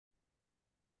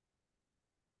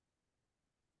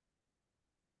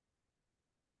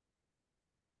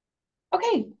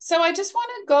Okay, so I just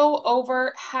want to go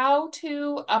over how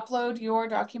to upload your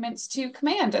documents to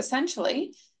Command,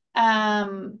 essentially. So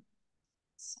let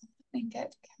me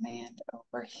get Command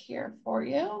over here for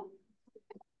you.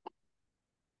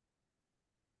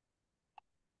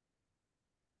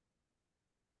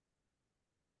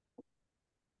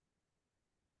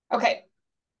 Okay,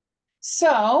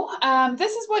 so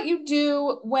this is what you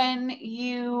do when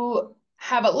you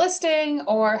have a listing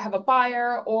or have a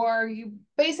buyer, or you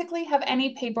basically have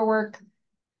any paperwork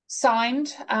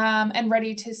signed and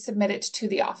ready to submit it to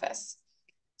the office.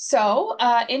 So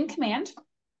in Command,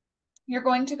 you're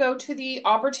going to go to the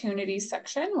opportunities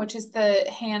section, which is the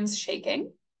hands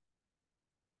shaking.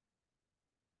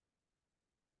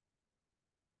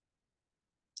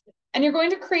 And you're going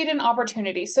to create an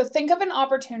opportunity. So think of an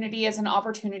opportunity as an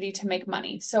opportunity to make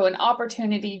money. So an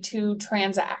opportunity to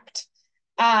transact.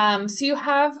 So you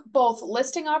have both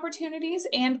listing opportunities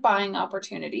and buying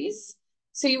opportunities.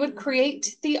 So you would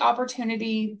create the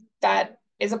opportunity that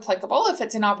is applicable if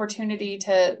it's an opportunity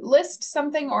to list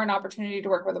something or an opportunity to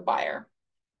work with a buyer.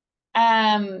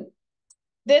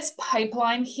 This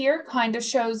pipeline here kind of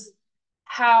shows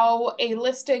how a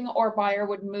listing or buyer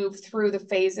would move through the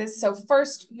phases. So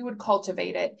first you would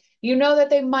cultivate it. You know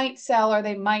that they might sell or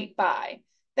they might buy.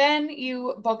 Then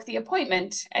you book the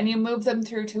appointment and you move them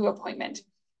through to appointment.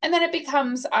 And then it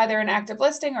becomes either an active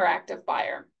listing or active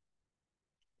buyer.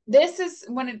 This is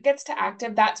when it gets to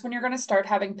active, that's when you're going to start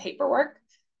having paperwork.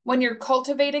 When you're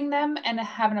cultivating them and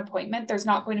have an appointment, there's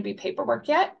not going to be paperwork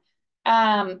yet. So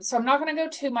I'm not going to go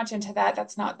too much into that.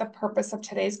 That's not the purpose of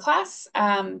today's class.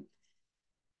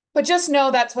 But just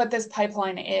know that's what this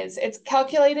pipeline is. It's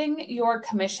calculating your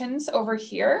commissions over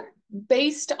here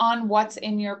based on what's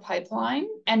in your pipeline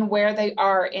and where they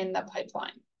are in the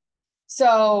pipeline.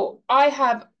 So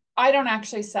I don't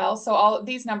actually sell. So all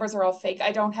these numbers are all fake.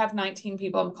 I don't have 19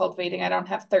 people I'm cultivating. I don't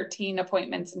have 13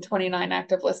 appointments and 29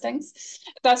 active listings.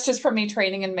 That's just from me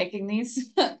training and making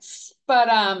these.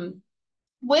 But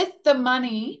with the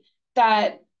money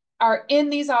that are in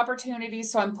these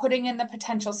opportunities, so I'm putting in the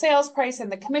potential sales price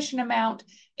and the commission amount,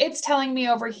 it's telling me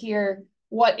over here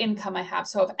what income I have.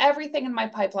 So if everything in my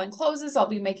pipeline closes, I'll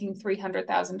be making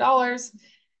 $300,000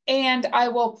 and I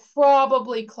will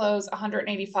probably close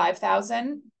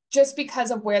 185,000 just because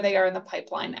of where they are in the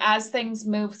pipeline. As things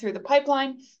move through the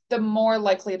pipeline, the more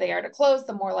likely they are to close,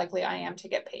 the more likely I am to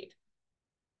get paid.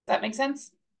 That make sense?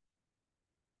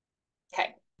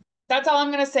 Okay. That's all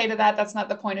I'm going to say to that. That's not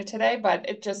the point of today, but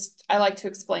I like to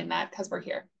explain that because we're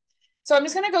here. So I'm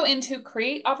just going to go into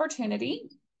create opportunity.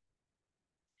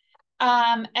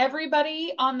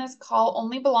 Everybody on this call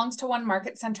only belongs to one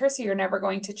market center, so you're never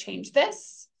going to change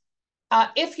this.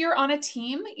 If you're on a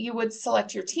team, you would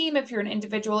select your team. If you're an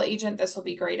individual agent, this will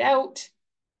be grayed out.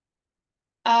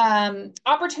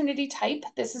 Opportunity type,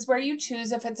 this is where you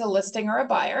choose if it's a listing or a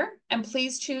buyer, and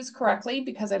please choose correctly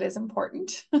because it is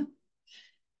important.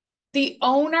 The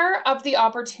owner of the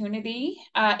opportunity,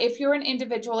 if you're an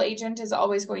individual agent, is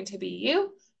always going to be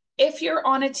you. If you're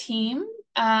on a team,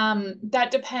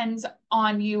 that depends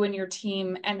on you and your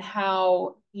team and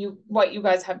what you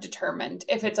guys have determined.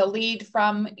 If it's a lead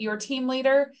from your team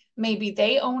leader, maybe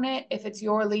they own it. If it's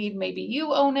your lead, maybe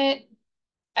you own it.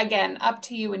 Again, up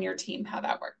to you and your team how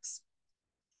that works.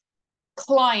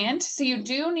 Client, so you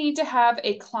do need to have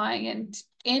a client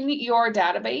in your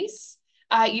database.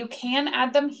 You can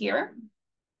add them here.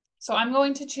 So I'm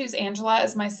going to choose Angela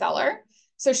as my seller.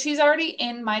 So she's already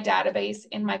in my database,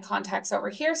 in my contacts over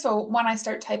here. So when I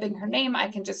start typing her name, I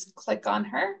can just click on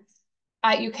her.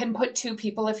 You can put two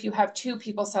people if you have two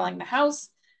people selling the house.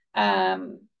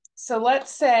 So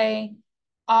let's say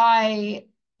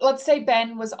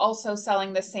Ben was also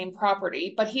selling the same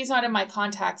property, but he's not in my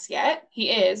contacts yet. He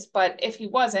is, but if he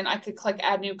wasn't, I could click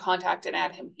add new contact and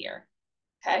add him here.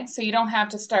 Okay, so you don't have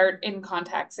to start in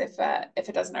contacts if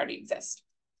it doesn't already exist.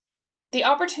 The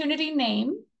opportunity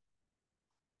name,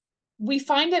 we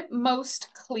find it most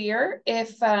clear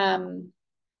if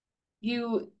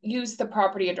you use the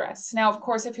property address. Now, of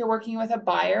course, if you're working with a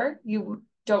buyer, you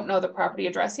don't know the property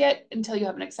address yet until you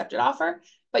have an accepted offer,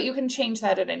 but you can change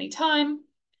that at any time.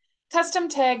 Custom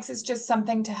tags is just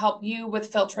something to help you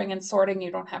with filtering and sorting. You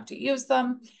don't have to use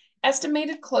them.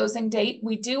 Estimated closing date,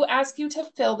 we do ask you to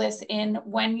fill this in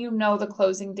when you know the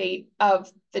closing date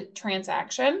of the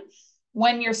transaction.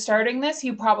 When you're starting this,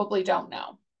 you probably don't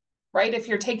know, right? If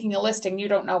you're taking a listing, you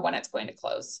don't know when it's going to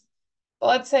close. But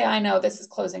let's say I know this is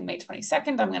closing May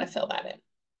 22nd. I'm going to fill that in.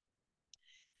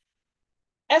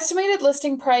 Estimated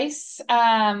listing price,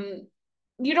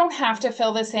 you don't have to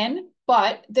fill this in,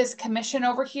 but this commission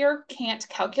over here can't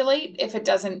calculate if it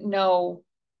doesn't know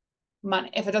money,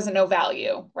 if it doesn't know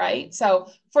value, right? So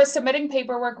for submitting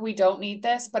paperwork, we don't need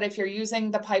this, but if you're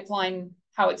using the pipeline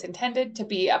how it's intended to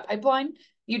be a pipeline,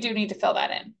 you do need to fill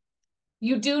that in.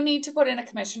 You do need to put in a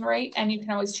commission rate, and you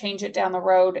can always change it down the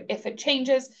road if it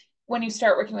changes. When you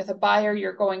start working with a buyer,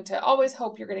 you're going to always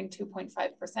hope you're getting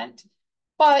 2.5%.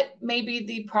 But maybe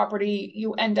the property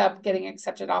you end up getting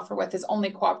accepted offer with is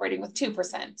only cooperating with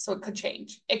 2%. So it could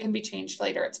change. It can be changed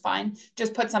later. It's fine.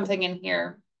 Just put something in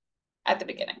here at the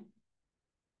beginning.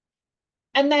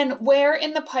 And then where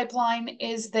in the pipeline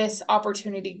is this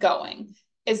opportunity going?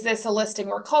 Is this a listing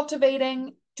we're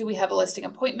cultivating? Do we have a listing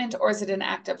appointment, or is it an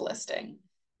active listing?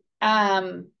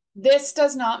 This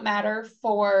does not matter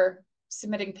for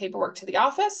submitting paperwork to the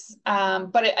office.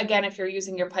 But again, if you're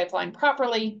using your pipeline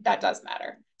properly, that does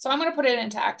matter. So I'm going to put it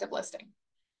into active listing.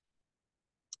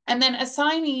 And then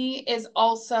assignee is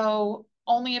also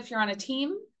only if you're on a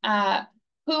team.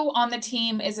 Who on the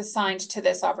team is assigned to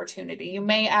this opportunity? You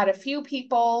may add a few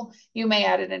people. You may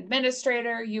add an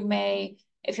administrator. You may,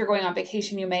 if you're going on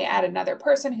vacation, you may add another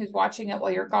person who's watching it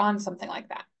while you're gone, something like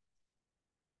that.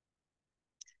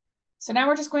 So now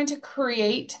we're just going to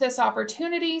create this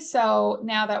opportunity. So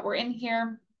now that we're in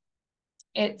here,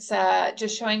 it's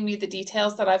just showing me the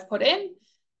details that I've put in.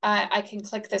 I can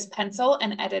click this pencil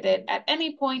and edit it at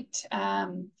any point.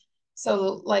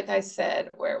 So like I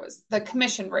said, where was the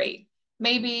commission rate?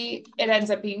 Maybe it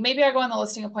ends up being, maybe I go on the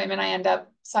listing appointment, I end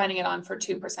up signing it on for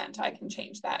 2%. I can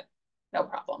change that, no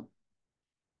problem.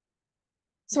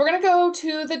 So we're going to go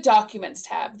to the documents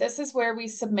tab. This is where we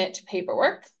submit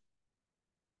paperwork.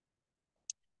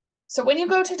 So when you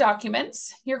go to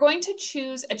documents, you're going to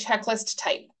choose a checklist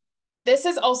type. This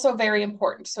is also very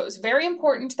important. So it's very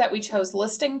important that we chose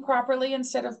listing properly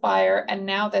instead of buyer. And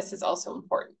now this is also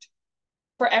important.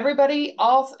 For everybody,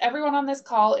 everyone on this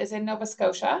call is in Nova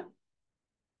Scotia.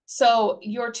 So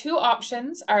your two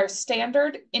options are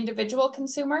standard individual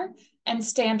consumer and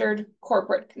standard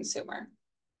corporate consumer.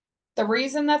 The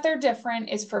reason that they're different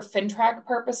is for FINTRAC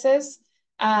purposes.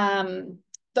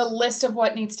 The list of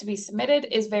what needs to be submitted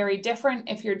is very different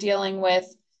if you're dealing with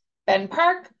Ben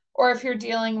Park or if you're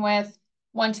dealing with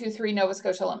 123 Nova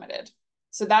Scotia Limited.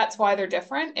 So that's why they're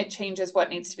different. It changes what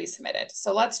needs to be submitted.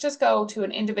 So let's just go to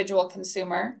an individual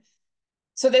consumer.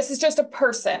 So this is just a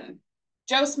person.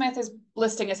 Joe Smith is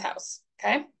listing his house,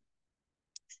 okay?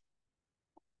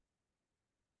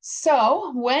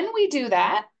 So when we do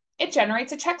that, it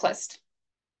generates a checklist.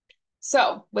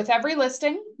 So with every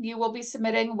listing, you will be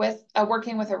submitting with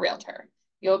working with a realtor.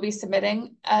 You'll be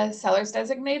submitting a seller's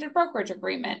designated brokerage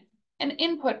agreement, an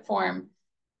input form,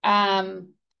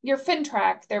 your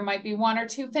FINTRAC. There might be 1 or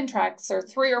 2 FINTRACs or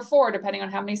 3 or 4, depending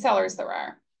on how many sellers there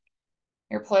are.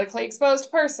 Your politically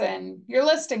exposed person, your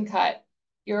listing cut,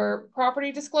 your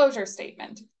property disclosure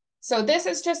statement. So this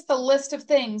is just the list of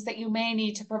things that you may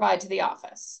need to provide to the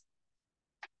office.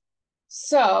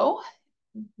 So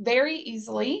very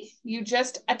easily, you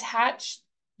just attach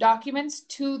documents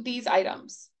to these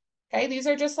items. Okay, these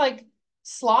are just like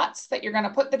slots that you're going to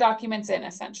put the documents in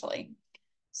essentially.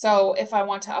 So if I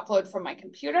want to upload from my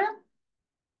computer,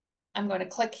 I'm going to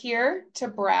click here to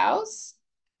browse.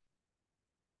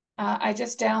 I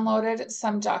just downloaded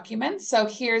some documents. So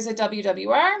here's a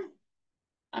WWR.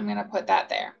 I'm going to put that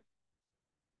there.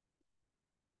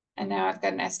 And now I've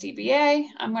got an SDBA.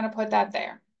 I'm going to put that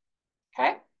there.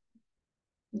 Okay.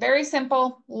 Very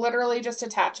simple, literally just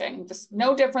attaching, just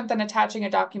no different than attaching a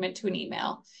document to an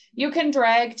email. You can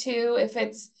drag to,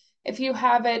 if you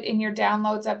have it in your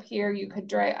downloads up here, you could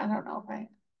drag, I don't know if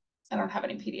I don't have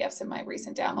any PDFs in my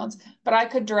recent downloads, but I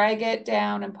could drag it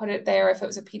down and put it there if it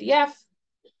was a PDF.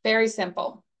 Very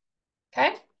simple.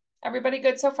 Okay, everybody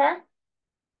good so far?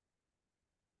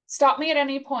 Stop me at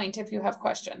any point if you have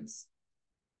questions.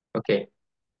 Okay,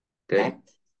 good. Okay.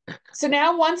 So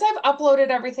now once I've uploaded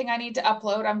everything I need to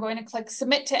upload, I'm going to click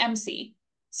Submit to MC.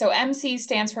 So MC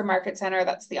stands for Market Center,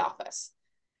 that's the office.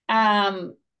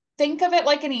 Think of it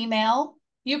like an email.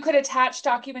 You could attach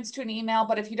documents to an email,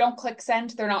 but if you don't click send,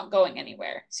 they're not going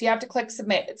anywhere. So you have to click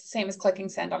submit. It's the same as clicking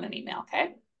send on an email,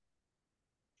 okay?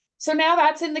 So now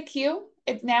that's in the queue.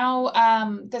 It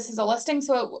now, this is a listing,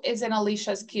 so it is in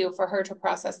Alicia's queue for her to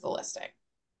process the listing.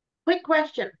 Quick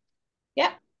question.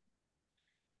 Yeah.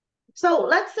 So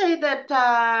let's say that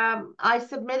I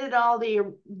submitted all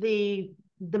the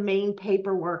main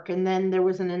paperwork, and then there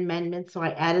was an amendment, so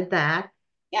I added that.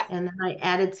 Yeah. And then I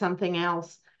added something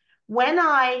else. When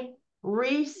I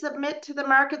resubmit to the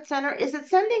Market Center, is it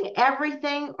sending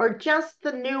everything or just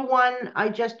the new one I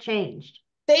just changed?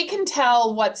 They can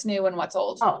tell what's new and what's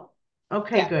old. Oh,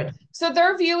 okay, yeah. Good. So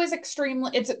their view is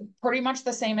it's pretty much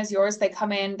the same as yours. They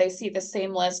come in, they see the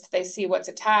same list, they see what's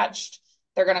attached.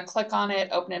 They're going to click on it,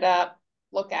 open it up,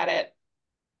 look at it.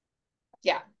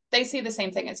 Yeah, they see the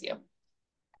same thing as you.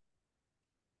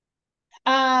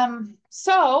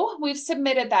 So we've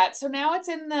submitted that. So now it's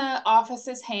in the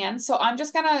office's hands. So I'm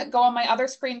just gonna go on my other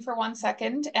screen for 1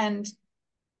 second and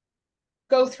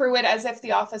go through it as if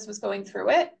the office was going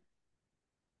through it.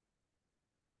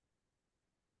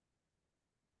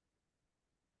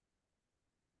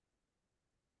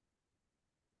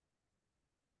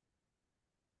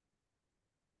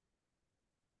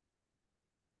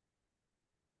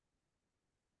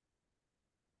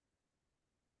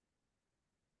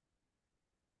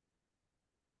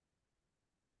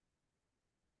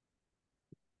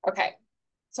 Okay,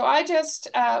 so I just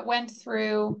went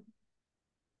through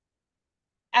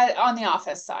on the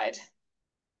office side.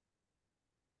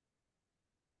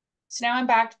 So now I'm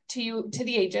back to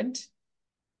the agent.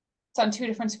 It's on 2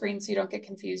 different screens, so you don't get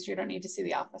confused. You don't need to see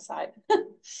the office side.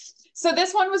 So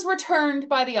this one was returned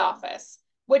by the office,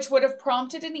 which would have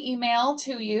prompted an email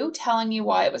to you telling you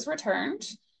why it was returned.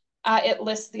 It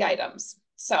lists the items.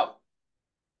 So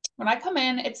when I come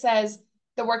in, it says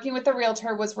the working with the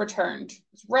realtor was returned.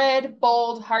 It's red,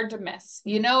 bold, hard to miss.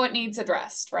 You know it needs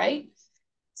addressed, right?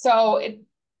 So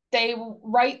they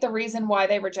write the reason why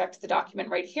they reject the document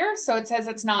right here. So it says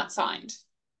it's not signed.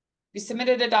 You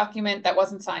submitted a document that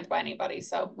wasn't signed by anybody,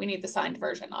 so we need the signed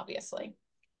version, obviously.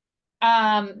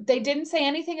 They didn't say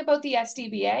anything about the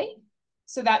SDBA,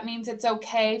 so that means it's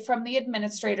okay from the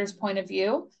administrator's point of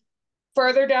view.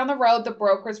 Further down the road, the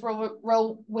brokers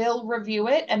will review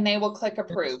it and they will click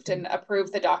approved and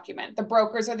approve the document. The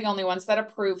brokers are the only ones that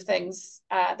approve things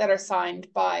that are signed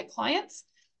by clients.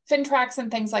 FinTracks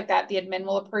and things like that, the admin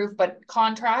will approve, but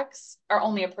contracts are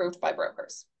only approved by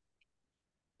brokers.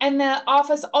 And the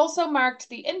office also marked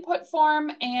the input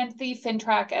form and the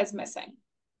FinTrack as missing.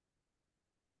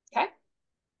 Okay.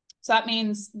 So that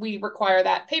means we require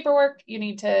that paperwork. You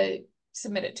need to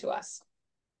submit it to us.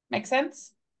 Make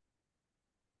sense?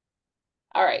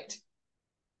 All right.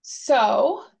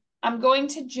 So I'm going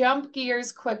to jump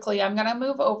gears quickly. I'm going to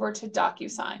move over to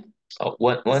DocuSign.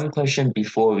 One question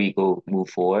before we move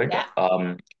forward.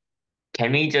 Yeah.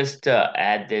 Can we just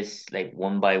add this like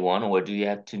one by one, or do you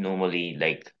have to normally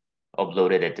like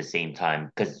upload it at the same time?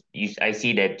 Because I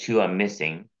see that 2 are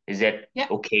missing. Is that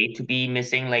okay to be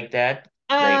missing like that?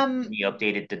 Like we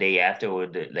update it the day after,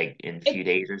 or like in a few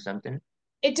days or something?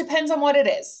 It depends on what it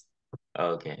is.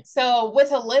 Okay. So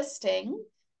with a listing,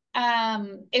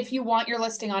 if you want your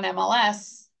listing on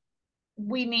MLS,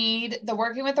 we need the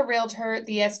working with the realtor,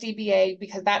 the SDBA,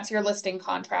 because that's your listing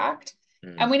contract.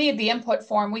 And we need the input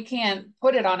form. We can't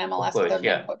put it on MLS without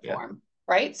an input form,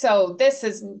 right? So this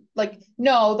is like,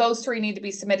 no, those 3 need to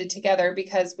be submitted together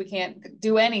because we can't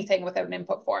do anything without an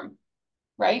input form,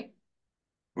 right?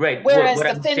 Right. Whereas what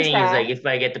the I'm saying is like FinTrack, if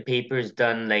I get the papers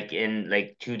done like in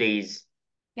like 2 days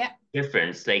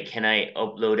difference, like can I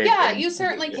upload it? Yeah, you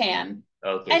certainly can.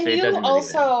 Okay, And so it you doesn't really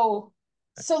matter. also,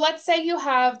 so let's say you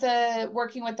have the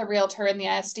working with the realtor and the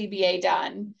SDBA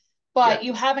done, but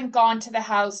you haven't gone to the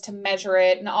house to measure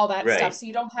it and all that stuff, so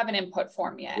you don't have an input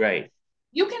form yet. Right.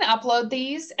 You can upload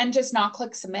these and just not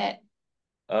click submit.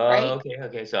 Oh, right?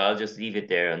 okay. So I'll just leave it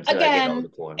there until I get all the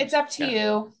forms. It's up to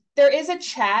you. There is a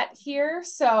chat here.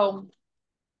 So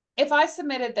if I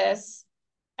submitted this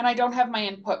and I don't have my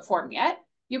input form yet,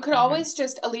 you could always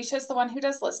just, Alicia's the one who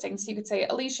does listings. So you could say,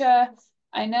 Alicia,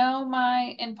 I know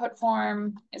my input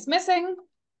form is missing.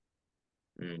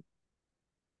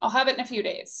 I'll have it in a few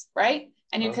days, right?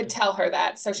 And you could tell her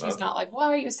that. So she's not like, why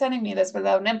are you sending me this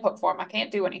without an input form? I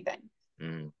can't do anything.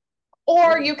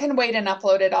 Or you can wait and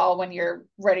upload it all when you're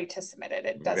ready to submit it.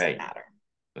 It doesn't matter.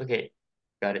 Okay.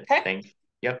 Got it. Okay. Thanks.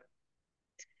 Yep.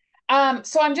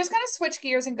 So I'm just going to switch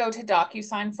gears and go to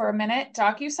DocuSign for a minute.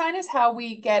 DocuSign is how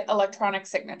we get electronic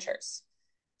signatures.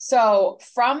 So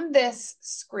from this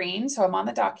screen, so I'm on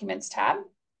the Documents tab.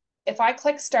 If I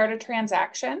click Start a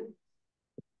Transaction,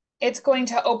 it's going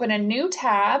to open a new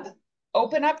tab,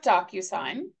 open up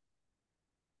DocuSign,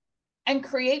 and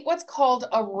create what's called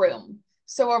a room.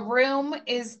 So a room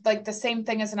is like the same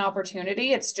thing as an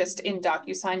opportunity. It's just in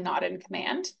DocuSign, not in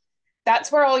Command.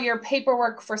 That's where all your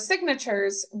paperwork for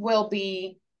signatures will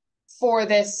be for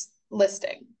this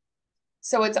listing.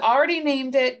 So it's already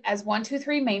named it as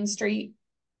 123 Main Street.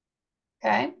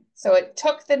 Okay, so it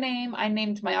took the name. I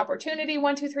named my opportunity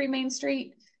 123 Main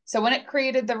Street. So when it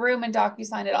created the room in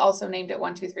DocuSign, it also named it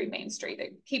 123 Main Street.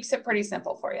 It keeps it pretty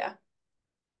simple for you.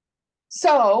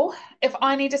 So if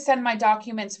I need to send my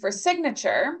documents for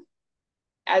signature,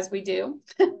 as we do,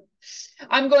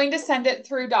 I'm going to send it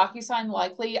through DocuSign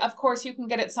likely. Of course, you can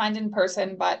get it signed in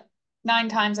person, but 9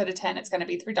 times out of 10, it's going to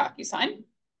be through DocuSign.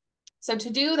 So to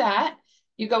do that,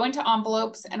 you go into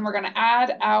envelopes and we're going to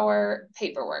add our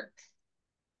paperwork.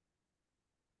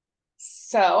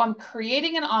 So I'm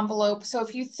creating an envelope. So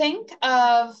if you think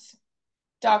of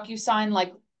DocuSign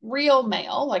like real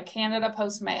mail, like Canada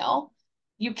Post mail,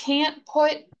 you can't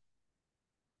put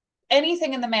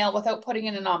anything in the mail without putting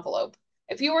in an envelope.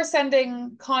 If you were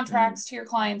sending contracts to your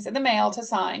clients in the mail to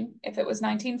sign, if it was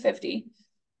 1950,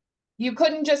 you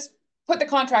couldn't just put the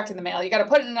contract in the mail. You got to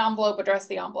put it in an envelope, address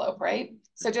the envelope, right?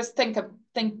 So just think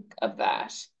of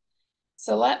that.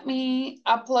 So let me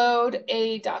upload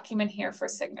a document here for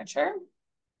signature.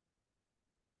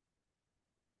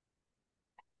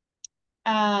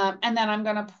 And then I'm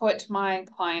going to put my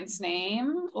client's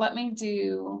name. Let me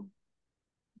do.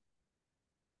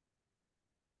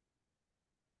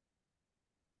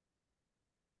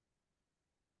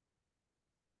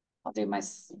 I'll do my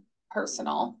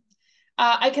personal.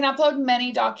 I can upload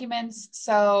many documents.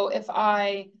 So if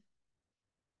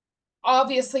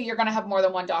obviously you're going to have more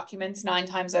than one document 9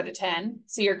 times out of 10.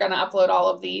 So you're going to upload all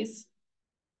of these.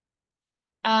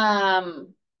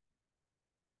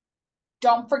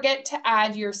 Don't forget to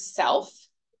add yourself.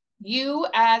 You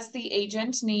as the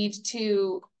agent need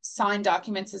to sign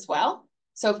documents as well.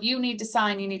 So if you need to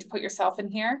sign, you need to put yourself in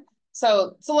here.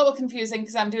 So it's a little confusing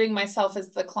because I'm doing myself as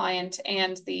the client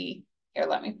and here,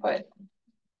 let me put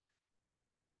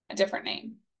a different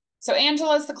name. So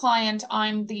Angela's the client,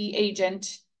 I'm the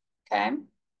agent, okay?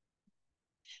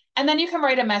 And then you can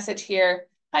write a message here.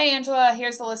 Hi, Angela,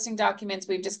 here's the listing documents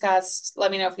we've discussed.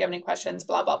 Let me know if you have any questions,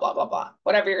 blah, blah, blah, blah, blah,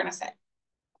 whatever you're gonna say.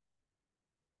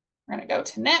 We're gonna go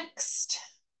to next.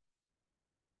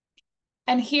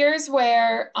 And here's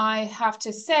where I have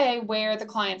to say where the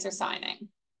clients are signing,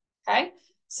 okay?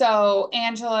 So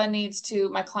Angela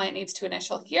my client needs to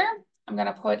initial here. I'm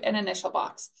gonna put an initial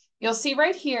box. You'll see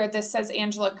right here, this says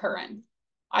Angela Curran.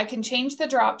 I can change the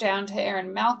drop down to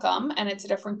Aaron Malcolm and it's a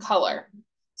different color.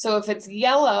 So if it's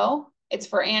yellow, it's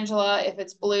for Angela. If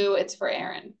it's blue, it's for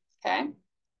Aaron, okay?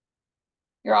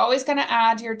 You're always gonna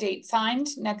add your date signed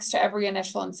next to every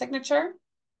initial and signature.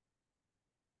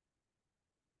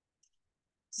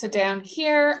 So down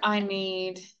here, I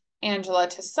need Angela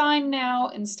to sign now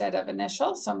instead of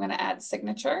initial. So I'm gonna add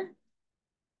signature.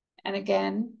 And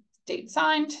again, date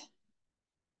signed.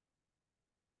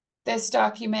 This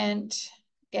document,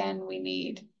 again, we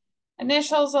need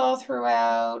initials all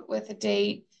throughout with a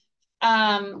date.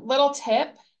 Little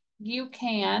tip,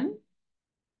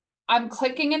 I'm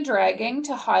clicking and dragging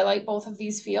to highlight both of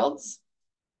these fields.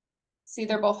 See,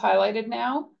 they're both highlighted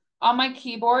now. On my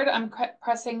keyboard, I'm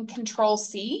pressing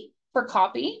Control-C for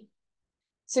copy.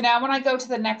 So now when I go to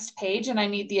the next page and I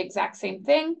need the exact same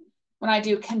thing, when I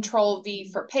do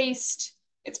Control-V for paste,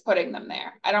 it's putting them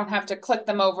there. I don't have to click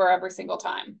them over every single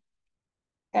time.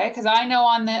 Okay, because I know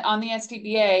on the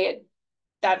SDBA,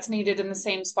 that's needed in the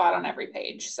same spot on every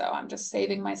page. So I'm just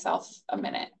saving myself a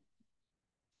minute.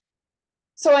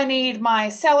 So I need my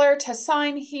seller to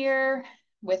sign here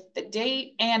with the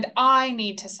date, and I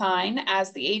need to sign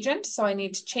as the agent. So I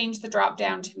need to change the drop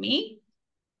down to me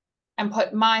and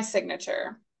put my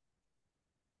signature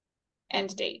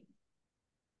and date.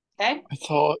 Okay.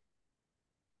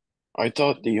 I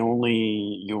thought you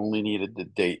only needed the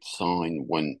date signed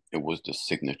when it was the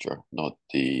signature, not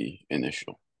the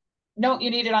initial. No, you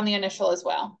need it on the initial as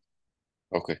well.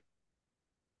 Okay.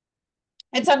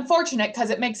 It's unfortunate because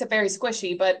it makes it very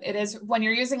squishy, but it is, when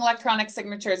you're using electronic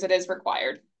signatures, it is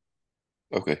required.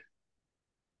 Okay.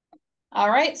 All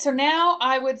right, so now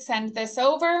I would send this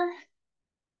over. I'm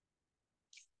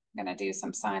gonna do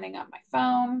some signing on my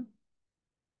phone.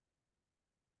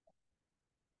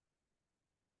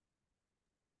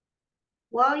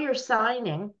 While you're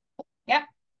signing, yeah,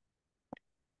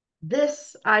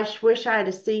 this I wish I'd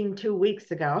have seen 2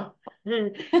 weeks ago.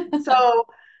 So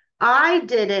I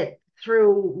did it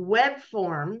through web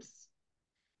forms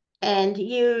and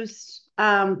used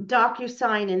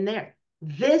DocuSign in there.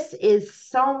 This is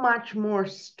so much more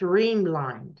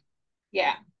streamlined.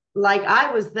 Yeah. Like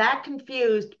I was that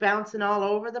confused, bouncing all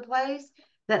over the place,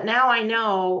 that now I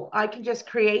know I can just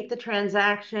create the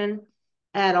transaction,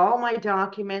 add all my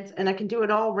documents, and I can do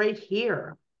it all right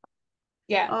here.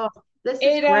 Yeah. Oh, this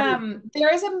is great.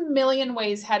 There is a million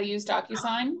ways how to use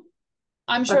DocuSign.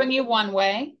 I'm showing you one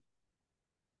way.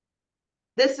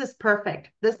 This is perfect.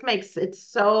 This makes it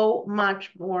so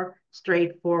much more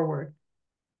straightforward.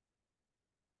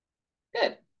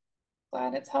 Good.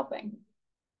 Glad it's helping.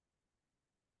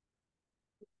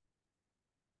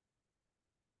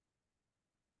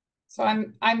 So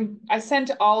I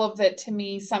sent all of it to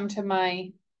me, some to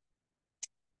my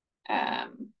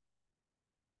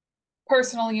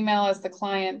personal email as the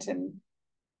client and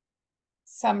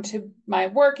some to my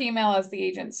work email as the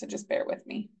agent, so just bear with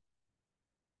me.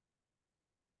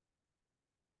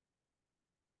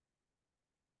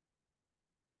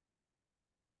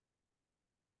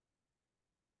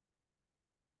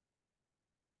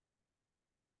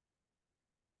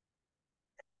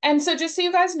 And so just so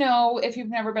you guys know, if you've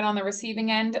never been on the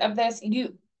receiving end of this,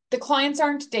 the clients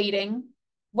aren't dating.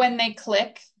 When they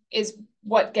click is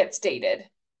what gets dated.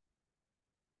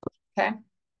 Okay.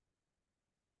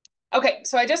 Okay,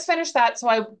 so I just finished that. So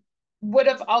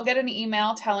I'll get an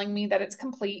email telling me that it's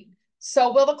complete.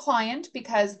 So will the client,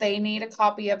 because they need a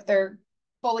copy of their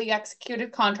fully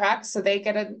executed contract. So they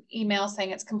get an email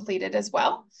saying it's completed as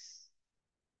well.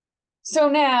 So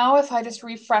now if I just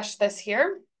refresh this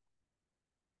here,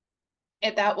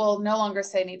 that will no longer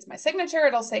say needs my signature,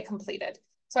 it'll say completed.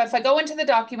 So if I go into the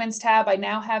documents tab, I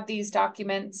now have these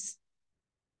documents.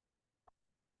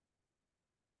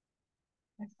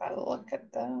 If I look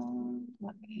at them,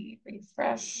 let me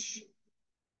refresh.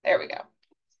 There we go.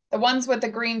 The ones with the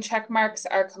green check marks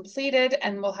are completed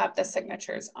and we'll have the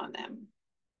signatures on them.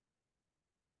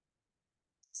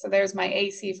 So there's my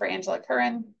AC for Angela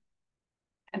Curran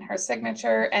and her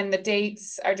signature, and the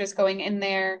dates are just going in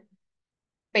there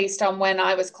based on when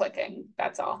I was clicking,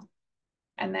 that's all.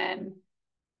 And then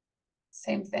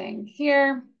same thing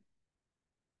here.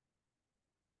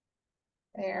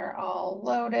 They're all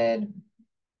loaded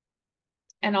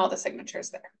and all the signatures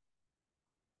there.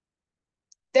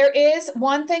 There is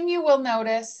one thing you will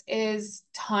notice is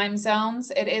time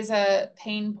zones. It is a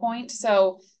pain point.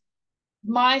 So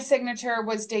my signature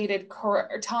was dated,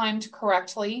 timed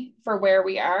correctly for where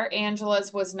we are.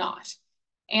 Angela's was not.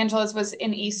 Angela's was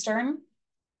in Eastern.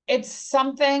 It's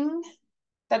something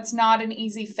that's not an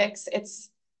easy fix. It's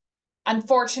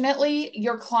unfortunately,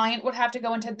 your client would have to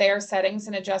go into their settings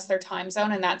and adjust their time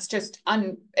zone. And that's just,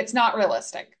 it's not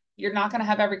realistic. You're not going to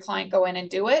have every client go in and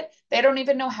do it. They don't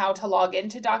even know how to log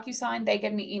into DocuSign. They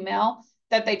get an email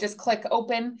that they just click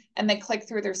open and they click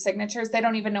through their signatures. They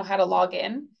don't even know how to log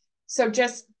in. So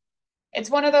just,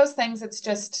 it's one of those things that's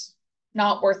just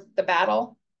not worth the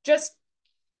battle. Just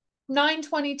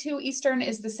 9:22 Eastern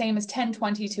is the same as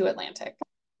 10:22 Atlantic,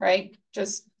 right?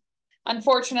 Just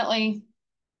unfortunately,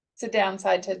 it's a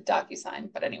downside to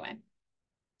DocuSign, but anyway.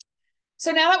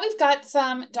 So now that we've got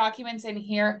some documents in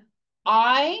here,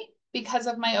 because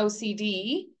of my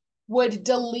OCD, would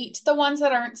delete the ones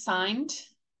that aren't signed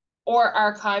or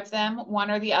archive them,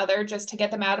 one or the other, just to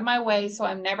get them out of my way so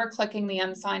I'm never clicking the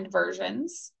unsigned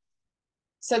versions.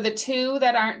 So the two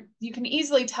that aren't, you can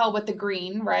easily tell with the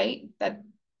green, right? That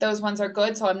those ones are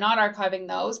good, so I'm not archiving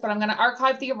those, but I'm going to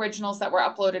archive the originals that were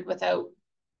uploaded without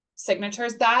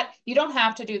signatures. That you don't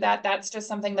have to do that. That's just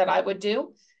something that I would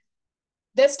do.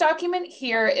 This document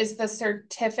here is the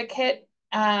certificate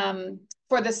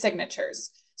for the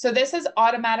signatures. So this is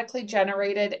automatically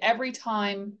generated every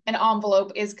time an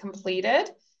envelope is completed,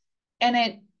 and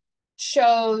it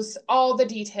shows all the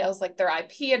details like their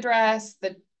IP address,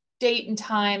 the date and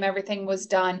time everything was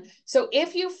done. So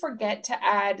if you forget to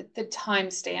add the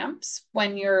timestamps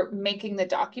when you're making the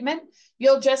document,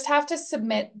 you'll just have to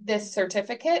submit this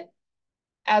certificate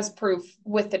as proof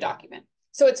with the document.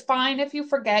 So it's fine if you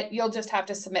forget, you'll just have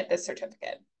to submit this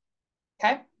certificate.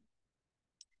 Okay.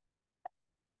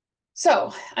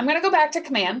 So I'm going to go back to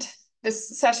Command.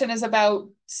 This session is about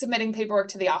submitting paperwork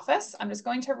to the office. I'm just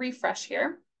going to refresh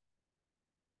here.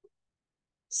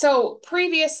 So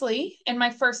previously, in my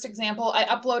first example, I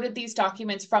uploaded these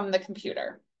documents from the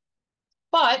computer.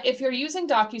 But if you're using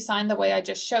DocuSign the way I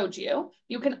just showed you,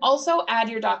 you can also add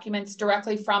your documents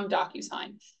directly from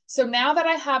DocuSign. So now that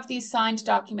I have these signed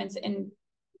documents in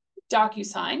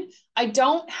DocuSign, I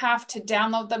don't have to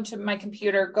download them to my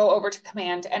computer, go over to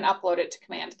Command and upload it to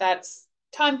Command. That's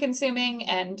time consuming,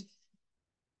 and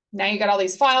now you got all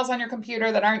these files on your computer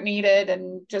that aren't needed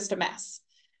and just a mess.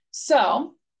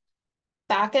 So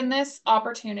back in this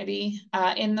opportunity,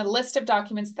 in the list of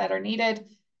documents that are needed,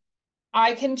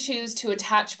 I can choose to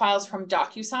attach files from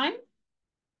DocuSign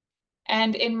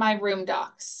and in my Room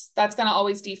Docs. That's going to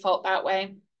always default that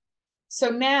way. So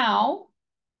now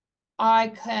I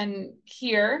can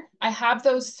here, I have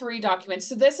those 3 documents.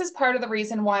 So this is part of the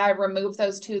reason why I removed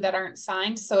those 2 that aren't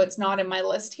signed. So it's not in my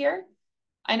list here.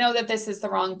 I know that this is the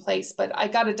wrong place, but I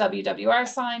got a WWR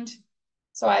signed.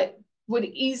 So I would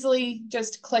easily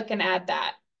just click and add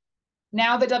that.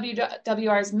 Now the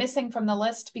WWR is missing from the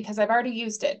list because I've already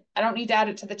used it. I don't need to add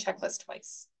it to the checklist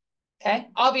twice. Okay.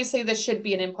 Obviously this should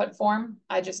be an input form.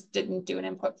 I just didn't do an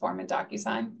input form in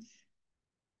DocuSign.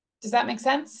 Does that make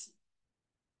sense?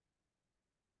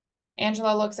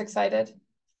 Angela looks excited.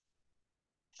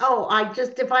 Oh,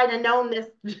 if I'd have known this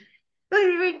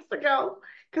 3 weeks ago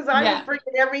because I was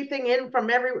bringing everything in from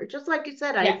everywhere. Just like you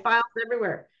said, I had files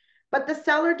everywhere. But the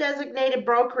seller designated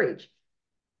brokerage,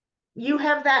 you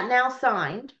have that now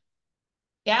signed.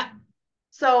 Yeah.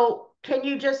 So can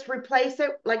you just replace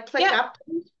it? Like click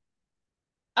update?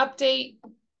 Update.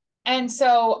 And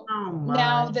so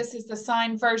now this is the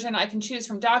signed version. I can choose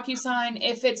from DocuSign.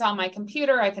 If it's on my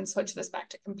computer, I can switch this back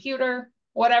to computer,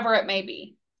 whatever it may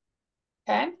be.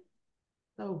 Okay.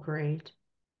 Oh, great.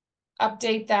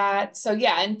 Update that. So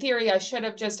yeah, in theory, I should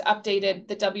have just updated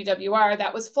the WWR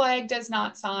that was flagged as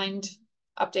not signed,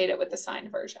 update it with the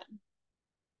signed version.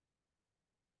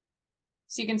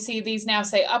 So you can see these now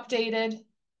say updated.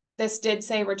 This did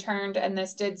say returned, and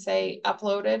this did say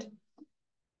uploaded.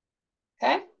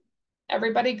 Okay.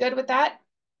 Everybody good with that?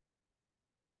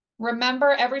 Remember,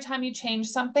 every time you change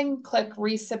something, click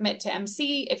resubmit to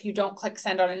MC. If you don't click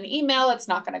send on an email, it's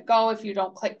not going to go. If you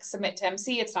don't click submit to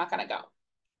MC, it's not going to go.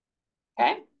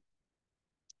 Okay.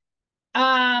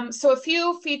 So a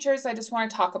few features I just want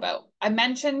to talk about. I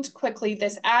mentioned quickly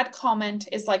this add comment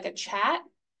is like a chat.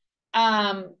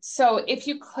 So if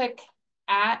you click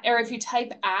at, or if you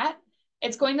type at,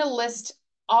 it's going to list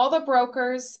all the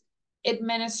brokers,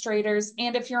 administrators,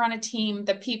 and if you're on a team,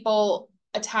 the people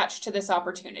attached to this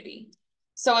opportunity.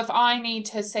 So if I need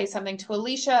to say something to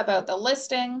Alicia about the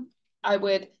listing, I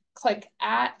would click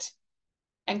at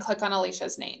and click on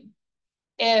Alicia's name.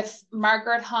 If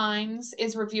Margaret Hines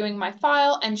is reviewing my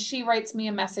file and she writes me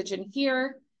a message in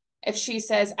here, if she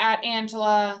says at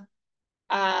Angela,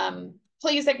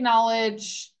 please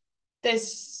acknowledge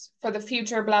this for the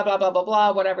future, blah, blah, blah, blah,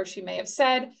 blah, whatever she may have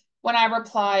said. When I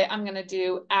reply, I'm going to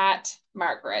do at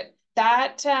Margaret.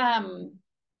 That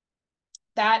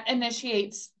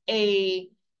initiates a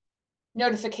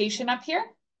notification up here.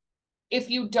 If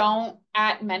you don't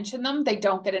mention them, they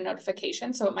don't get a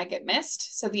notification, so it might get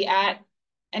missed. So the at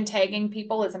and tagging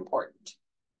people is important.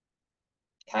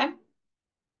 Okay.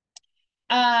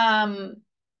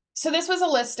 So this was a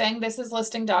listing. This is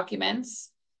listing documents.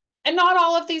 And not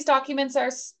all of these documents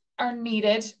are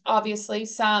needed, obviously.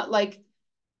 So like,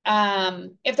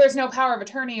 if there's no power of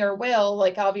attorney or will,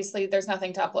 like obviously there's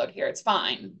nothing to upload here. It's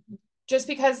fine. Just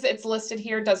because it's listed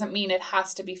here doesn't mean it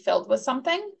has to be filled with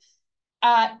something.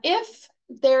 If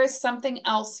there is something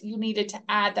else you needed to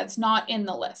add that's not in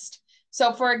the list.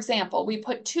 So for example, we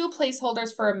put 2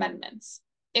 placeholders for amendments.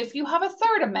 If you have a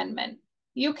third amendment,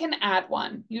 you can add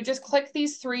one. You just click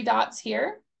these 3 dots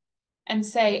here and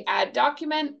say add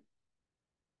document.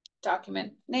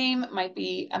 Document name might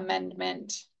be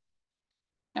amendment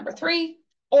number 3,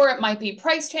 or it might be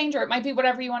price change, or it might be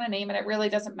whatever you want to name it. It really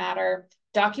doesn't matter.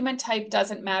 Document type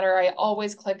doesn't matter. I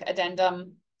always click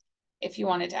addendum. If you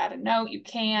wanted to add a note, you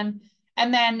can.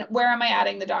 And then where am I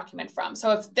adding the document from?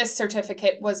 So if this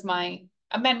certificate was my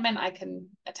amendment, I can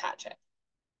attach it.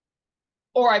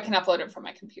 Or I can upload it from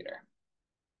my computer.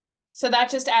 So that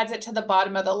just adds it to the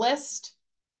bottom of the list.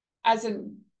 As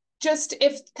in, just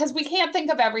because we can't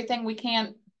think of everything, we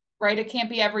can't, right? It can't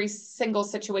be every single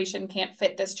situation can't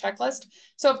fit this checklist.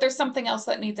 So if there's something else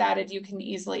that needs added, you can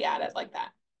easily add it like that.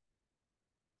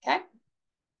 Okay.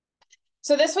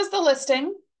 So this was the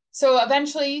listing. So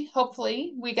eventually,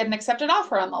 hopefully, we get an accepted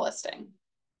offer on the listing.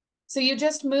 So you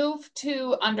just move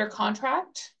to under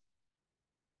contract,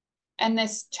 and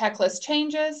this checklist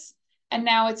changes. And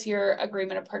now it's your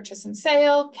agreement of purchase and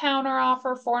sale, counter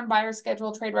offer, foreign buyer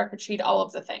schedule, trade record sheet, all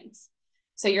of the things.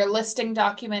 So your listing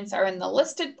documents are in the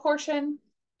listed portion,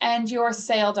 and your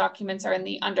sale documents are in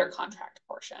the under contract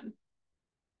portion.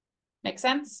 Make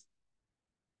sense?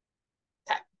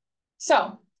 Okay.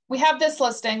 So we have this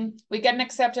listing, we get an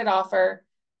accepted offer,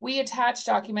 we attach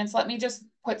documents. Let me just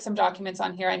put some documents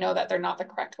on here. I know that they're not the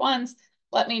correct ones.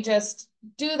 Let me just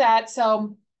do that.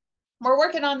 So we're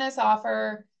working on this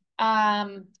offer,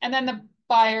 and then the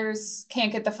buyers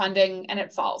can't get the funding and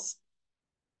it falls.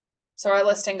 So our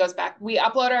listing goes back. We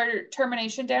upload our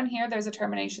termination down here. There's a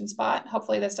termination spot.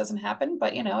 Hopefully this doesn't happen,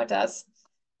 but you know, it does.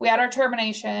 We add our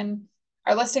termination,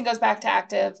 our listing goes back to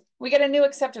active. We get a new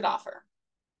accepted offer.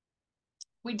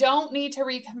 We don't need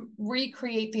to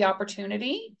recreate the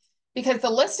opportunity because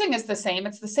the listing is the same.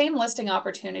 It's the same listing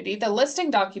opportunity. The listing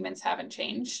documents haven't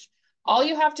changed. All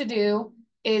you have to do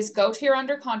is go to your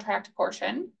under contract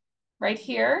portion right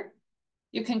here.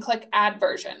 You can click add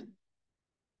version.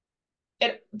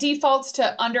 It defaults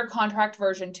to under contract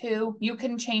version 2. You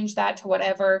can change that to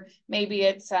whatever. Maybe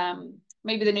it's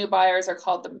maybe the new buyers are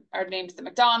named the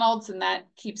McDonald's, and that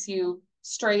keeps you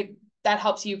straight. That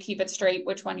helps you keep it straight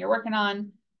which one you're working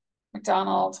on.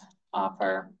 McDonald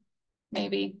offer,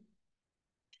 maybe.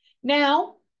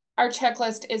 Now our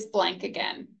checklist is blank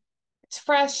again. It's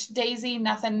fresh, daisy,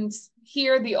 nothing's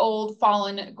here, the old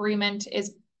fallen agreement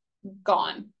is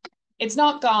gone. It's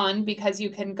not gone because you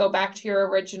can go back to your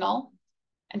original.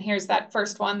 And here's that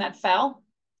first one that fell.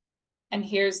 And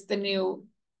here's the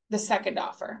second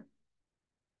offer.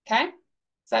 Okay?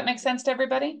 Does that make sense to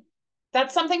everybody?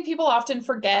 That's something people often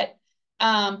forget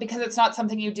because it's not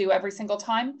something you do every single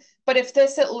time. But if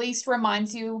this at least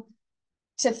reminds you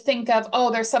to think of,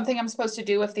 oh, there's something I'm supposed to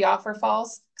do if the offer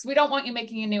falls, because we don't want you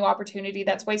making a new opportunity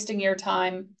that's wasting your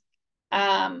time.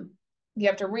 You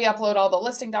have to re-upload all the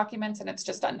listing documents and it's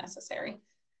just unnecessary.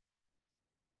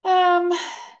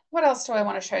 What else do I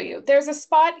want to show you? There's a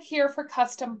spot here for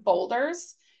custom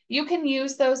folders. You can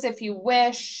use those if you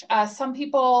wish. Some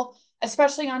people,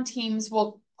 especially on teams,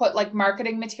 will put like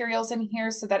marketing materials in here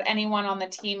so that anyone on the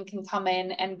team can come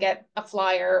in and get a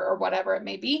flyer or whatever it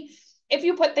may be. If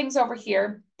you put things over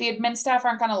here, the admin staff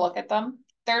aren't going to look at them.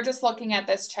 They're just looking at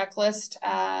this checklist.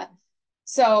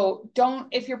 So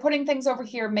if you're putting things over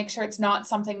here, make sure it's not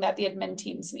something that the admin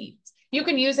teams needs. You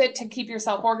can use it to keep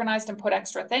yourself organized and put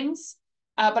extra things,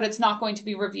 but it's not going to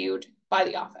be reviewed by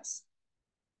the office.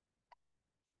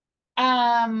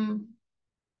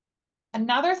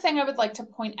 Another thing I would like to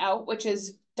point out, which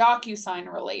is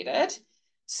DocuSign related.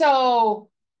 So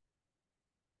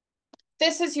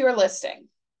this is your listing.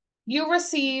 You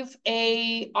receive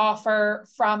an offer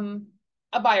from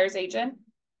a buyer's agent.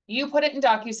 You put it in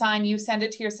DocuSign, you send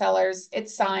it to your sellers,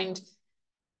 it's signed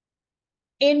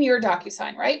in your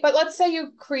DocuSign, right? But let's say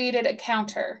you created a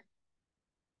counter.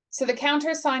 So the counter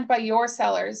is signed by your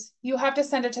sellers. You have to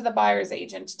send it to the buyer's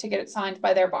agent to get it signed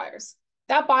by their buyers.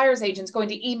 That buyer's agent is going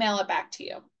to email it back to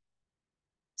you.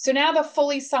 So now the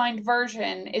fully signed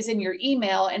version is in your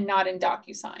email and not in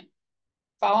DocuSign.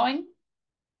 Following?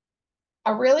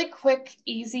 A really quick,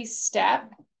 easy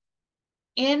step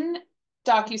in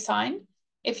DocuSign.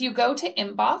 If you go to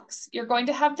inbox, you're going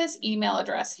to have this email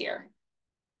address here.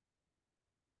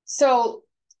 So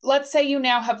let's say you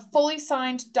now have fully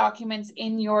signed documents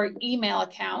in your email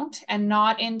account and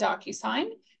not in DocuSign.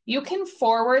 You can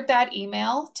forward that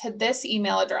email to this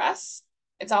email address.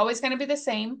 It's always going to be the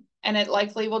same, and it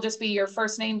likely will just be your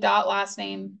first name dot last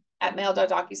name at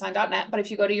mail.docusign.net. But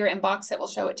if you go to your inbox, it will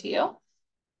show it to you.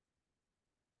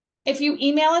 If you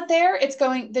email it there,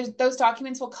 those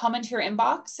documents will come into your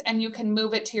inbox and you can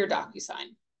move it to your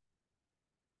DocuSign.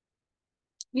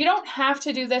 You don't have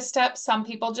to do this step. Some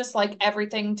people just like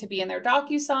everything to be in their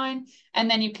DocuSign, and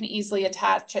then you can easily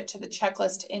attach it to the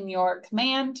checklist in your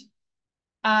command.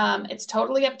 It's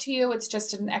totally up to you. It's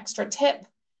just an extra tip.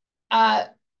 An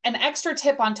extra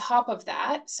tip on top of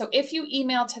that. So if you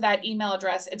email to that email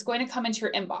address, it's going to come into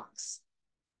your inbox.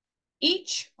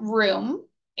 Each room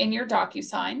in your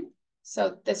DocuSign,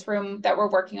 so this room that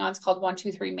we're working on is called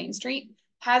 123 Main Street,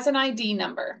 has an ID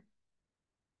number.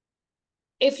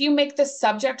 If you make the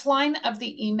subject line of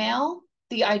the email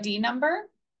the ID number,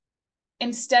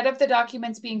 instead of the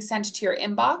documents being sent to your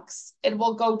inbox, it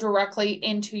will go directly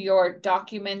into your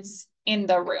documents in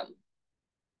the room.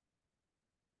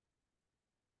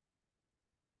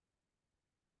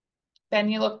 Ben,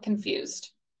 you look confused.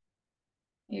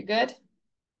 You good?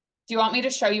 Do you want me to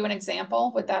show you an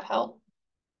example? Would that help?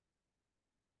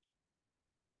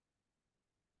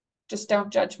 Just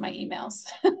don't judge my emails.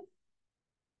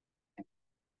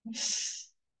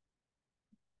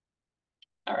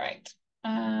 All right.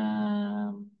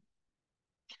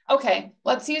 Okay,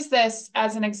 let's use this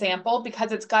as an example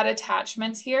because it's got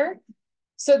attachments here.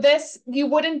 So this, you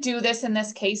wouldn't do this in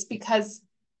this case because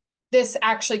this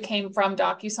actually came from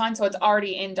DocuSign. So it's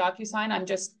already in DocuSign.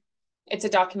 It's a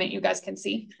document you guys can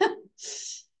see.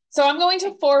 So I'm going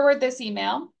to forward this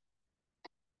email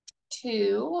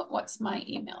to, what's my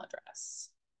email address?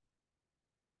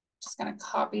 Just going to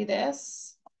copy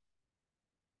this.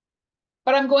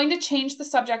 But I'm going to change the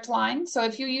subject line. So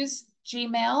if you use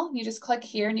Gmail, you just click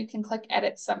here and you can click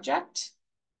edit subject.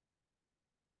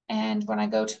 And when I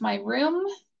go to my room,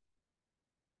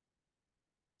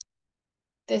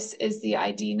 this is the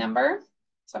ID number.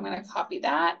 So I'm going to copy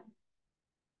that.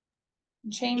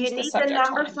 Change the subject line. You need the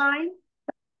number sign?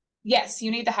 Yes, you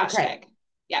need the hashtag. Okay.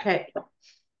 Yeah. Okay.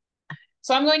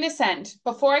 So I'm going to send.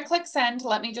 Before I click send,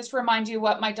 let me just remind you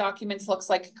what my documents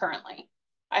looks like currently.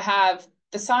 I have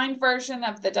the signed version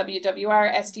of the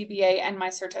WWR, SDBA, and my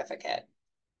certificate.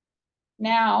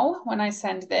 Now, when I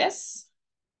send this,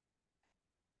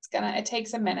 it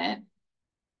takes a minute.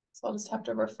 So I'll just have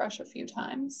to refresh a few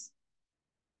times.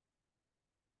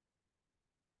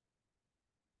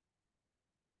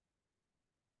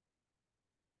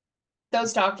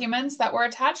 Those documents that were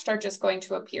attached are just going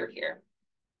to appear here.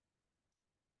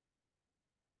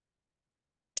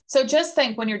 So just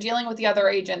think when you're dealing with the other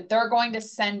agent, they're going to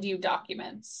send you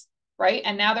documents, right?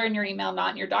 And now they're in your email,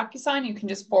 not in your DocuSign. You can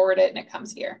just forward it and it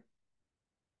comes here.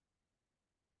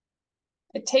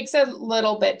 It takes a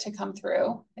little bit to come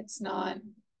through. It's not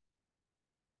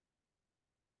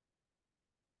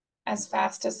as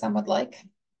fast as some would like.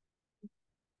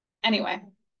 Anyway,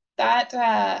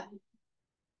 that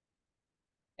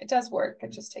it does work.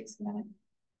 It just takes a minute.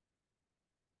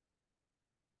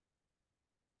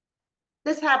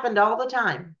 This happened all the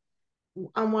time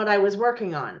on what I was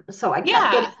working on. So I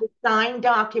kept getting signed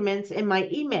documents in my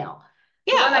email.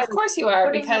 Yeah, so of course you are,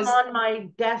 putting because them on my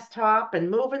desktop and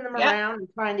moving them around and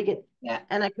trying to get,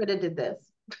 and I could have did this.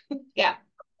 Yeah.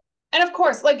 And of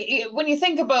course, like when you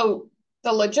think about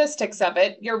the logistics of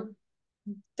it,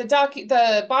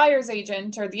 the buyer's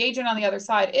agent or the agent on the other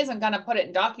side isn't going to put it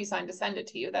in DocuSign to send it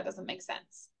to you. That doesn't make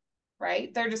sense,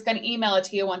 right? They're just going to email it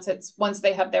to you once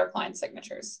they have their client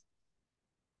signatures.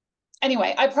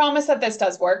 Anyway, I promise that this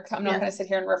does work. I'm not going to sit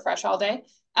here and refresh all day.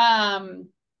 And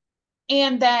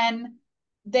then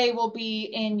they will be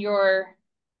in your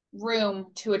room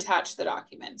to attach the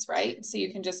documents, right? So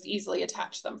you can just easily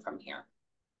attach them from here.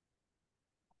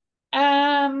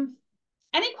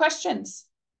 Any questions?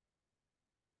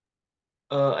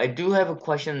 I do have a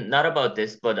question, not about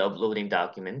this, but uploading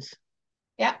documents.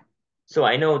 Yeah. So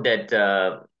I know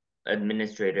that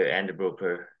administrator and the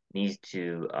broker needs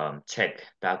to check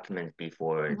documents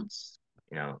before it's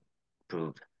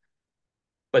approved.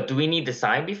 But do we need to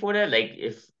sign before that? Like,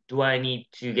 do I need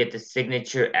to get the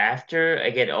signature after I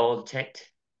get all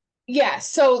checked? Yeah.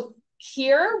 So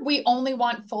here we only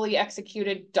want fully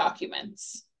executed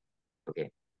documents.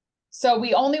 Okay. So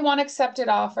we only want accepted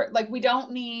offer. Like we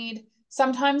don't need.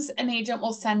 Sometimes an agent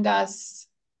will send us.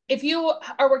 If you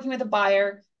are working with a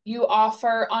buyer, you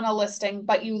offer on a listing,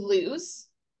 but you lose,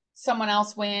 someone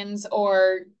else wins,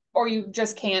 or you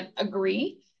just can't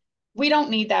agree. We don't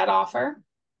need that offer.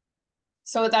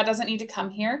 So that doesn't need to come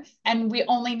here. And we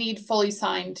only need fully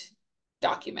signed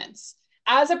documents.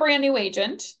 As a brand new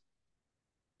agent,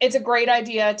 it's a great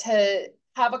idea to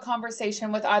have a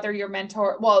conversation with either your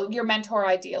mentor. Well, your mentor,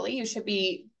 ideally, you should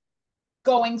be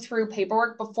going through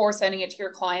paperwork before sending it to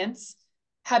your clients.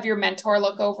 Have your mentor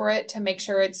look over it to make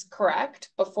sure it's correct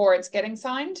before it's getting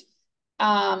signed.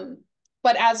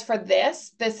 But as for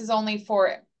this is only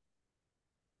for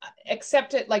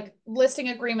accepted, like listing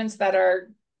agreements that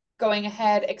are going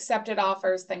ahead, accepted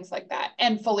offers, things like that,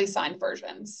 and fully signed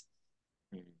versions.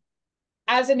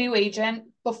 As a new agent,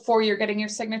 before you're getting your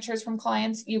signatures from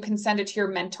clients, you can send it to your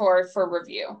mentor for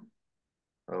review.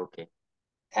 Okay.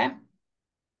 Okay.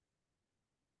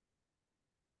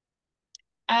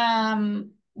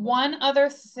 One other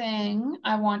thing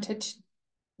I wanted to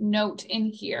note in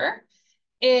here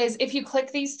is if you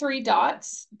click these three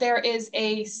dots, there is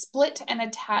a split and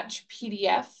attach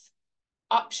PDF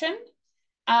option.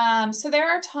 So there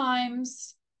are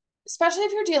times, especially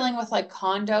if you're dealing with like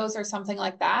condos or something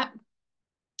like that,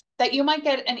 that you might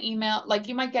get an email, like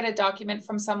you might get a document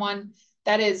from someone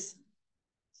that is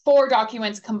 4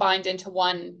 documents combined into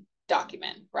one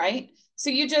document, right? So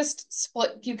you just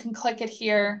split, you can click it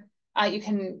here. You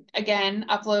can, again,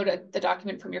 upload the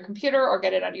document from your computer or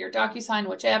get it out of your DocuSign,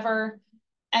 whichever.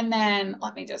 And then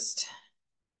let me just,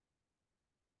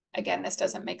 again, this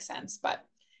doesn't make sense, but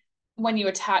when you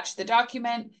attach the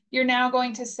document, you're now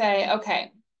going to say,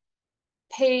 okay,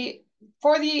 pay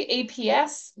for the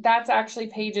APS, that's actually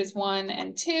pages 1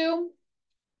 and 2.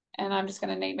 And I'm just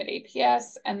going to name it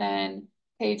APS. And then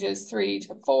pages 3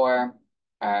 to 4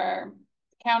 are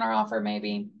counter offer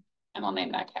maybe, and I'll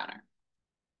name that counter.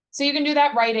 So you can do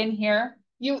that right in here.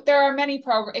 There are many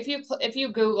programs. If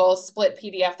you Google split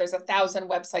PDF, there's 1,000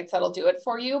 websites that'll do it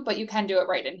for you, but you can do it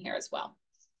right in here as well.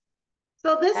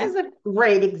 So this is a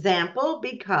great example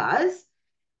because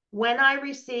when I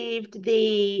received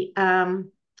the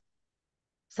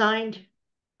signed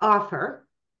offer,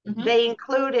 they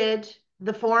included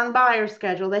the foreign buyer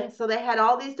schedule. So they had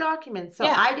all these documents. So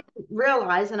I didn't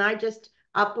realize, and I just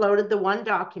uploaded the one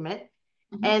document,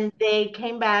 and they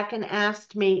came back and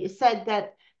said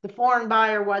that the foreign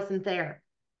buyer wasn't there.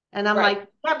 And I'm like,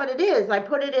 yeah, but it is. I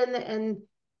put it in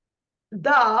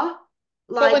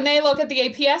but when they look at the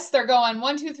APS, they're going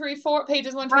 1, 2, 3, 4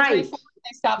 pages, 1, 2, 3, 4.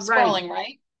 They stop scrolling,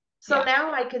 right? So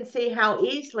now I can see how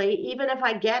easily, even if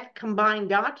I get combined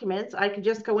documents, I can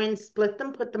just go in, split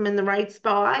them, put them in the right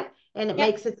spot, and it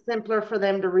makes it simpler for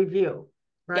them to review,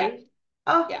 right?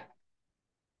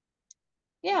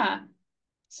 Yeah.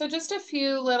 So just a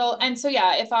few little, and so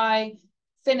yeah, if I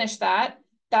finish that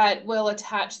will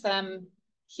attach them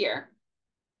here,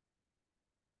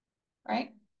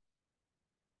 right?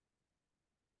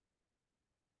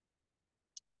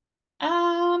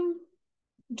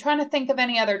 I'm trying to think of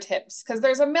any other tips because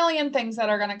there's a million things that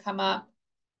are going to come up.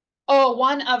 Oh,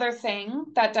 one other thing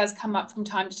that does come up from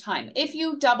time to time. If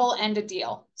you double end a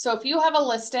deal, so if you have a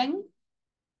listing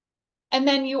and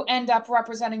then you end up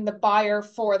representing the buyer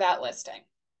for that listing,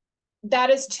 that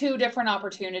is two different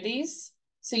opportunities.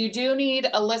 So you do need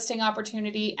a listing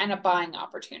opportunity and a buying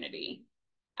opportunity.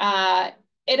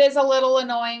 It is a little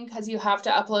annoying because you have to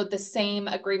upload the same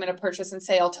agreement of purchase and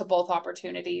sale to both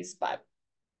opportunities, but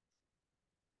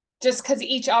just because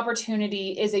each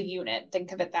opportunity is a unit,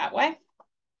 think of it that way.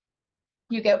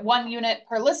 You get 1 unit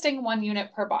per listing, 1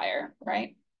 unit per buyer,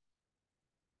 right?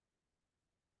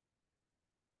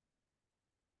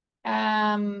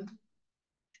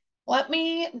 Let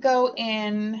me go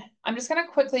in. I'm just going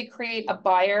to quickly create a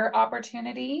buyer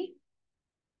opportunity.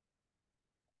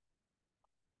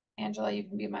 Angela, you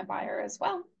can be my buyer as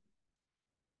well.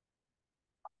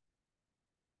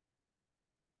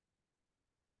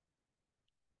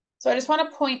 So I just want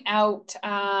to point out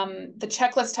the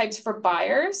checklist types for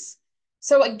buyers.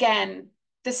 So again,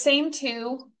 the same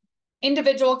two: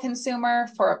 individual consumer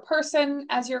for a person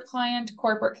as your client,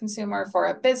 corporate consumer for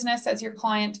a business as your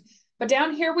client. But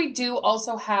down here, we do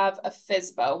also have a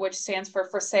FSBO, which stands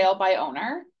for sale by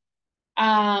owner.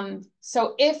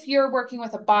 So if you're working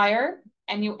with a buyer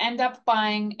and you end up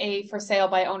buying a for sale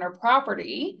by owner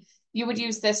property, you would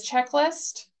use this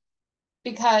checklist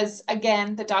because,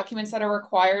 again, the documents that are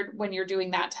required when you're doing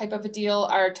that type of a deal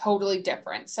are totally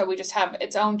different. So we just have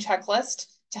its own checklist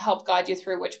to help guide you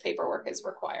through which paperwork is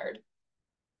required.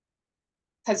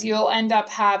 Because you'll end up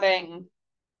having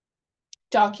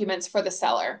documents for the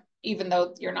seller, even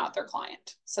though you're not their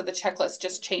client. So the checklist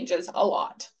just changes a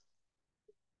lot.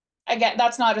 Again,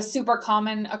 that's not a super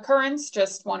common occurrence,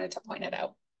 just wanted to point it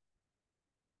out.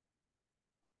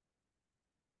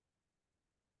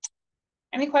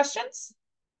 Any questions?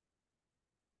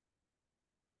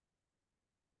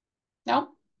 No?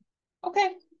 Okay.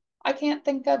 I can't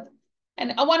think of.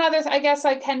 And one other, I guess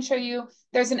I can show you,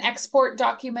 there's an export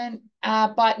document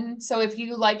button. So if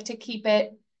you like to keep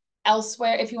it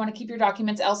elsewhere, if you want to keep your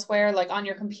documents elsewhere, like on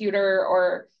your computer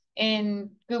or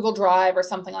in Google Drive or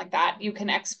something like that, you can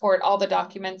export all the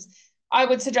documents. I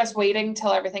would suggest waiting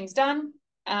till everything's done.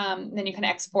 Then you can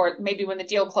export maybe when the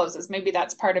deal closes. Maybe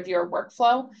that's part of your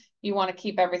workflow. You want to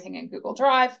keep everything in Google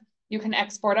Drive. You can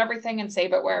export everything and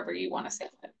save it wherever you want to save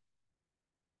it.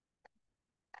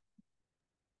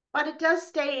 But it does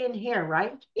stay in here,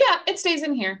 right? Yeah, it stays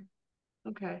in here.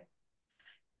 Okay.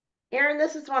 Erin,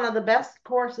 this is one of the best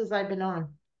courses I've been on.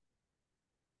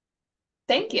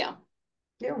 Thank you.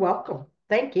 You're welcome.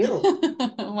 Thank you.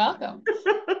 Welcome.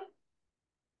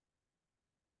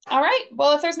 All right.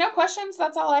 Well, if there's no questions,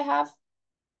 that's all I have.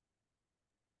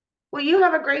 Well, you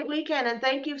have a great weekend, and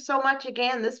thank you so much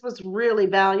again. This was really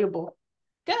valuable.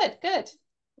 Good, good.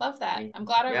 Love that. I'm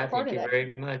glad I recorded it. Thank you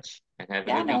very much. And have a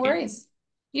good no weekend. worries.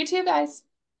 You too, guys.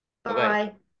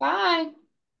 Bye. Bye.